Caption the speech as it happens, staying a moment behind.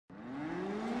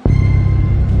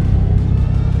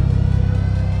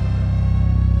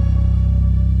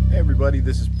everybody,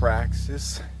 this is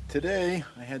Praxis. Today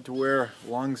I had to wear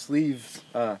long sleeves.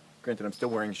 Granted, I'm still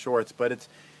wearing shorts, but it's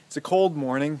a cold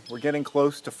morning. We're getting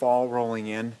close to fall rolling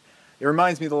in. It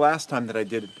reminds me the last time that I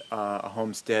did a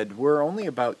homestead. We're only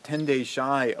about 10 days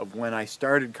shy of when I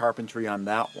started carpentry on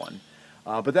that one.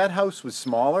 But that house was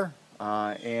smaller,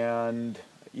 and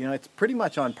you know, it's pretty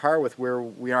much on par with where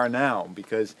we are now,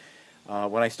 because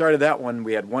when I started that one,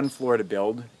 we had one floor to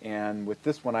build, and with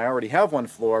this one I already have one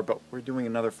floor, but we're doing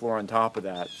another floor on top of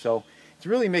that. So it's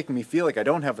really making me feel like I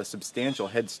don't have a substantial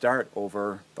head start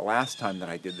over the last time that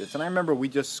I did this. And I remember we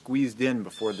just squeezed in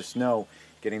before the snow,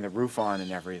 getting the roof on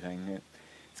and everything.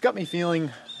 It's got me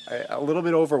feeling a little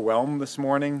bit overwhelmed this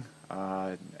morning.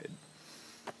 I'm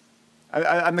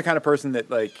the kind of person that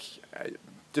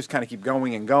just kind of keep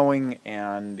going and going,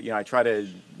 and you know, I try to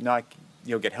not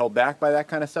get held back by that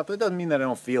kind of stuff. But it doesn't mean that I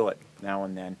don't feel it now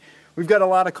and then. We've got a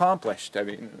lot accomplished. I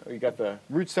mean, we got the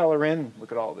root cellar in.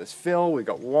 Look at all this fill. We've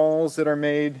got walls that are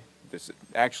made. There's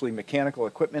actually mechanical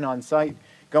equipment on site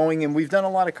going, and we've done a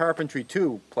lot of carpentry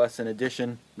too. Plus, in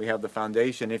addition, we have the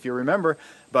foundation. If you remember,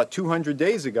 about 200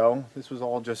 days ago, this was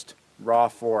all just raw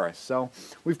forest. So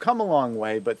we've come a long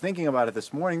way. But thinking about it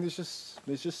this morning, there's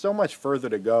just so much further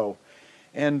to go.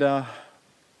 And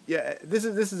yeah, this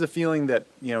is a feeling that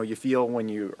you feel when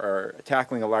you are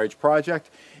tackling a large project.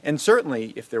 And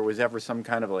certainly, if there was ever some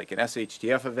kind of like an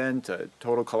SHTF event, a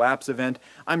total collapse event,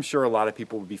 I'm sure a lot of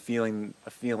people would be feeling a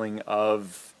feeling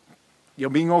of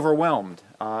being overwhelmed.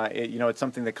 It's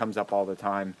something that comes up all the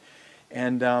time.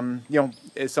 And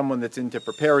as someone that's into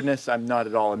preparedness, I'm not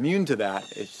at all immune to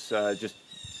that. It's just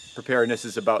preparedness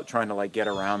is about trying to get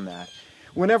around that.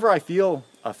 Whenever I feel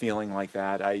a feeling like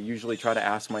that, I usually try to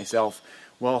ask myself,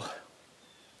 well,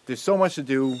 there's so much to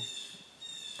do.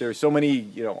 There's so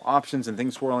many options and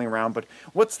things swirling around, but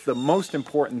what's the most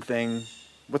important thing?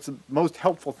 What's the most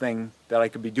helpful thing that I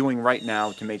could be doing right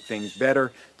now to make things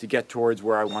better, to get towards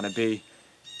where I want to be?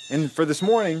 And for this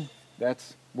morning,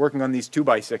 that's working on these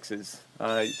 2x6s.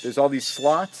 There's all these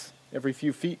slots every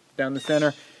few feet down the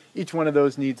center. Each one of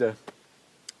those needs a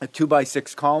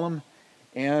 2x6 column.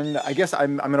 And I guess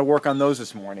I'm going to work on those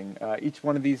this morning. Each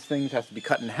one of these things has to be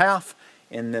cut in half,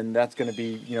 and then that's going to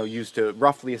be used to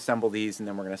roughly assemble these, and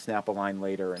then we're going to snap a line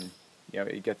later and you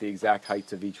get the exact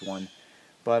heights of each one.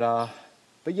 But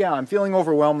yeah, I'm feeling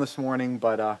overwhelmed this morning,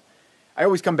 but I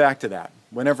always come back to that.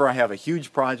 Whenever I have a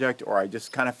huge project or I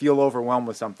just kind of feel overwhelmed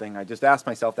with something, I just ask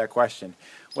myself that question: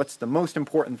 what's the most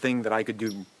important thing that I could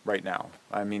do right now?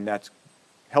 I mean, that's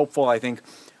helpful, I think,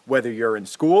 whether you're in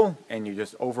school and you're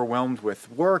just overwhelmed with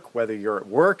work, whether you're at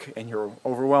work and you're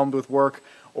overwhelmed with work,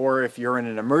 or if you're in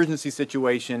an emergency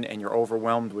situation and you're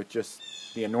overwhelmed with just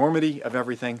the enormity of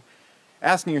everything.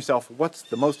 Asking yourself, what's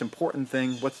the most important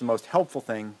thing, what's the most helpful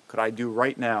thing could I do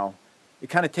right now? It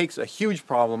kind of takes a huge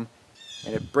problem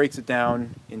and it breaks it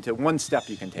down into one step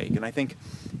you can take. And I think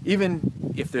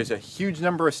even if there's a huge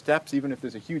number of steps, even if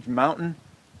there's a huge mountain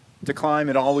to climb,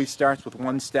 it always starts with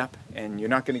one step, and you're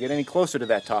not going to get any closer to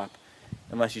that top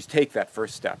unless you take that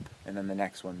first step, and then the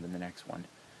next one, then the next one.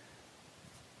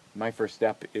 My first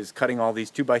step is cutting all these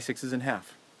 2x6s in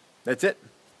half. That's it.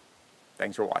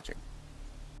 Thanks for watching.